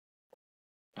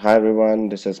Hi everyone,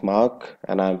 this is Mark,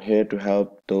 and I'm here to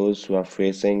help those who are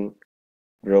facing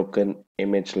broken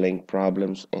image link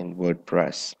problems in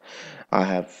WordPress. I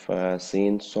have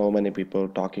seen so many people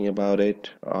talking about it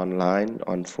online,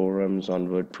 on forums, on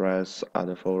WordPress,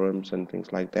 other forums, and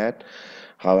things like that.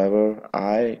 However,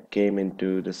 I came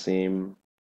into the same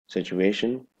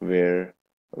situation where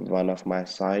one of my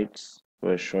sites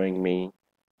was showing me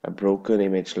a broken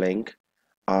image link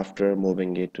after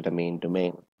moving it to the main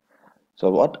domain. So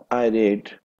what I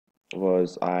did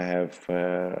was I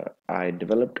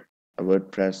developed a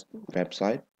WordPress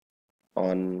website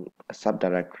on a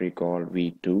subdirectory called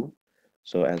v2.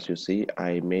 So as you see,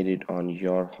 I made it on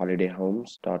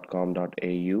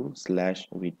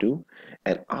yourholidayhomes.com.au/v2,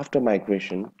 and after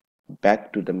migration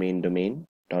back to the main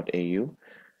domain.au,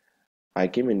 I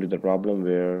came into the problem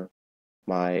where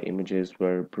my images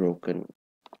were broken.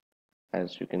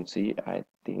 As you can see, I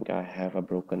think I have a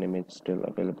broken image still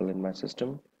available in my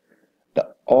system.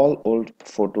 The all old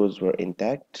photos were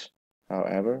intact.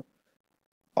 However,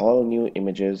 all new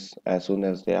images, as soon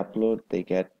as they upload, they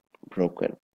get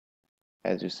broken.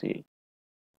 As you see,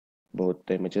 both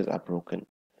the images are broken.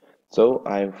 So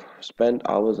I've spent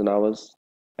hours and hours,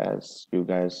 as you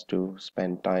guys do,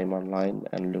 spend time online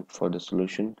and look for the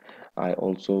solution. I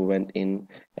also went in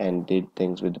and did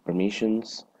things with the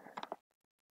permissions,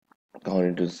 gone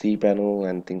into the cPanel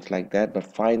and things like that. But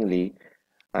finally,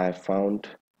 I found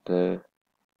the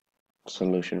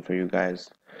solution for you guys.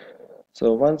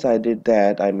 So once I did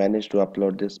that, I managed to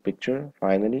upload this picture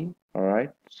finally. All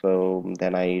right. So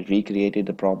then I recreated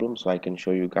the problem so I can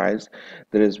show you guys.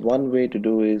 There is one way to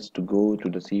do is to go to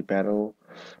the cPanel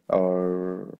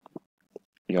or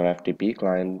your FTP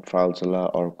client, FileZilla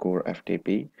or Core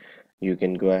FTP. You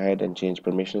can go ahead and change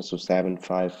permissions to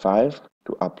 755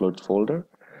 to upload folder.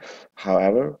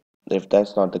 However, if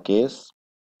that's not the case,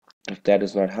 if that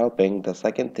is not helping, the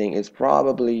second thing is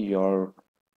probably your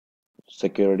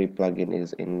security plugin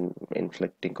is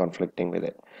inflicting conflicting with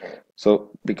it. So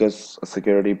because a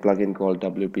security plugin called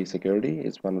WP Security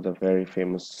is one of the very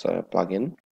famous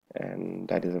plugin, and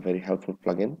that is a very helpful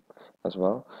plugin as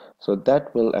well. So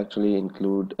that will actually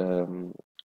include a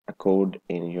code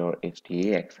in your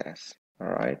HTA access. All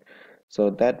right.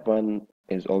 So that one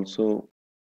is also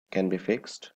can be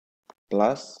fixed.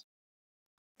 Plus,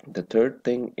 the third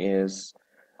thing is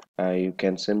you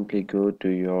can simply go to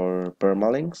your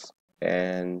permalinks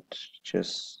and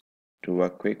just do a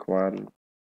quick one,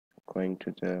 going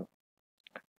to the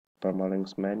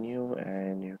permalinks menu,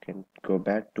 and you can go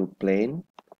back to plain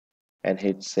and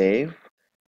hit save.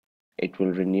 It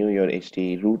will renew your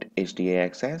HTA root HTA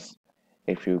access.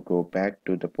 If you go back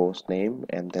to the post name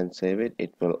and then save it,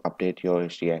 it will update your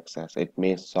HTA access. It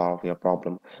may solve your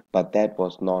problem, but that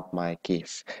was not my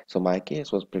case. So my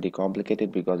case was pretty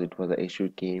complicated because it was the issue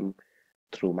came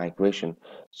through migration.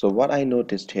 So what I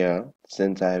noticed here,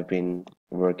 since I've been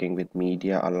working with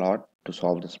media a lot to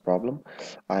solve this problem,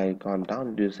 I gone down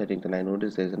into the settings and I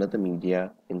noticed there's another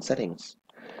media in settings.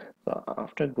 So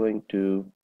after going to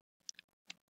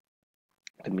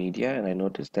the media, and I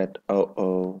noticed that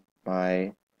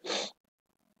my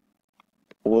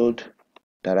old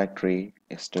directory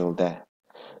is still there.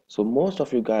 So most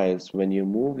of you guys, when you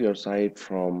move your site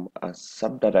from a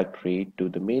subdirectory to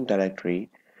the main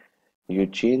directory, you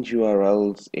change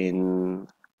URLs in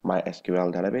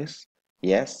MySQL database,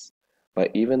 yes,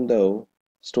 but even though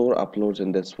store uploads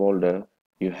in this folder,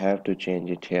 you have to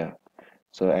change it here.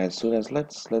 So as soon as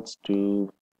let's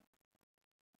do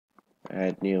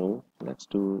add new, let's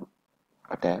do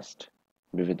a test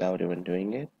without even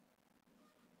doing it.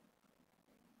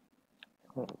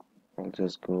 I'll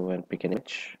just go and pick an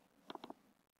image.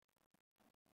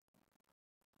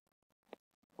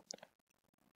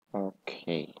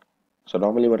 Okay. So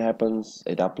normally what happens,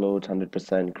 it uploads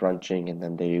 100% crunching and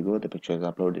then there you go, the picture is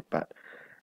uploaded. But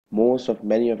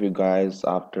many of you guys,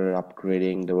 after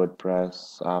upgrading the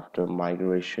WordPress, after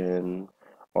migration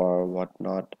or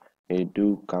whatnot, you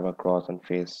do come across and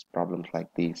face problems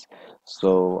like these.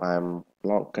 So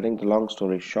cutting the long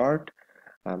story short,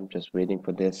 I'm just waiting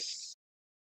for this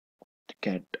to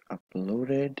get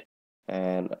uploaded.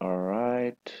 And all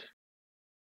right.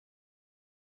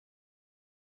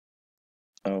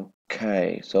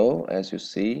 Okay, so as you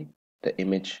see, the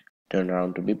image turned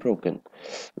around to be broken.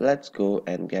 Let's go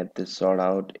and get this sorted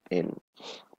out in.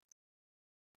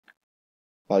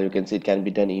 Well, you can see it can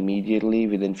be done immediately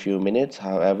within few minutes.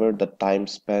 However, the time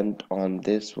spent on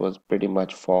this was pretty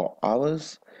much 4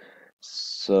 hours.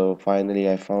 So finally,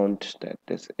 I found that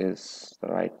this is the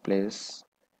right place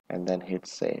and then hit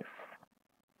save.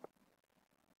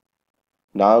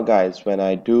 Now, guys, when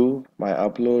I do my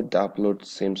upload, the upload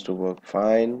seems to work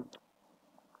fine.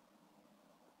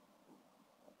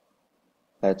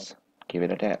 Let's give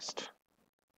it a test.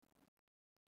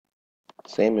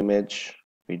 Same image,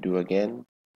 we do again.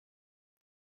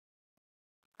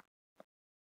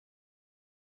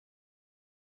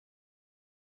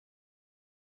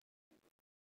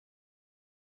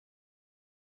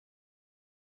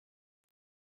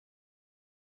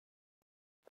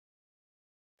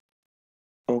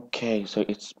 Okay, so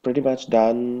it's pretty much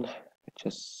done.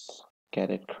 Just get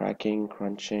it cracking,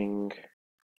 crunching.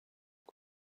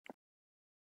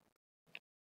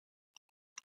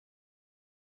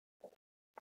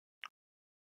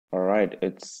 All right,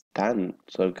 it's done.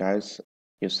 So guys,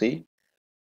 you see,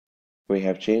 we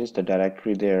have changed the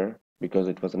directory there because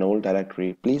it was an old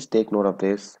directory. Please take note of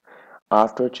this.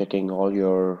 After checking all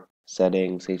your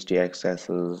settings, HT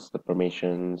accesses, the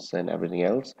permissions, and everything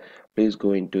else, please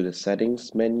go into the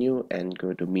settings menu and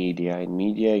go to media. In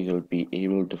media, you'll be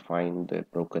able to find the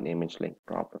broken image link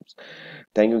problems.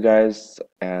 Thank you guys.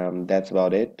 That's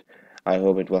about it. I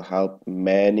hope it will help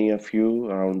many of you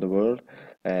around the world.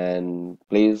 And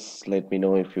please let me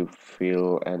know if you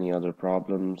feel any other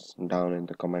problems down in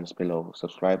the comments below.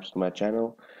 Subscribe to my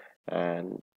channel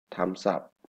and thumbs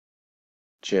up.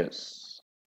 Cheers.